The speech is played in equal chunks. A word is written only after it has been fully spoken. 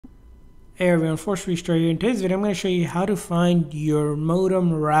Hey everyone, Force Restore here. In today's video, I'm going to show you how to find your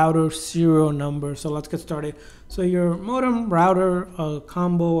modem router serial number. So let's get started. So your modem router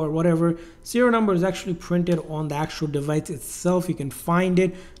combo or whatever serial number is actually printed on the actual device itself. You can find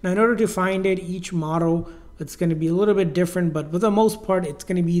it. Now in order to find it, each model it's going to be a little bit different, but for the most part, it's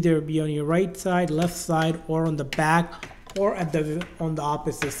going to be either be on your right side, left side, or on the back, or on the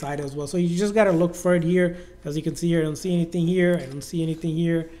opposite side as well. So you just got to look for it here. As you can see here, I don't see anything here. I don't see anything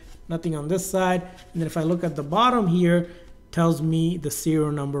here. Nothing on this side. And then if I look at the bottom here, tells me the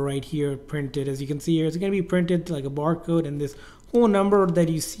serial number right here printed. As you can see here, it's going to be printed like a barcode, and this whole number that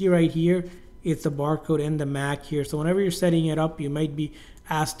you see right here, it's the barcode and the MAC here. So whenever you're setting it up, you might be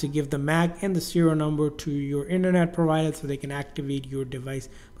asked to give the MAC and the serial number to your internet provider so they can activate your device.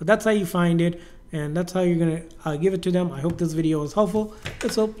 But that's how you find it, and that's how you're going to give it to them. I hope this video was helpful.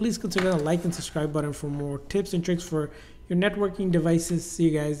 If so, please consider the like and subscribe button for more tips and tricks for your networking devices. See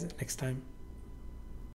you guys next time.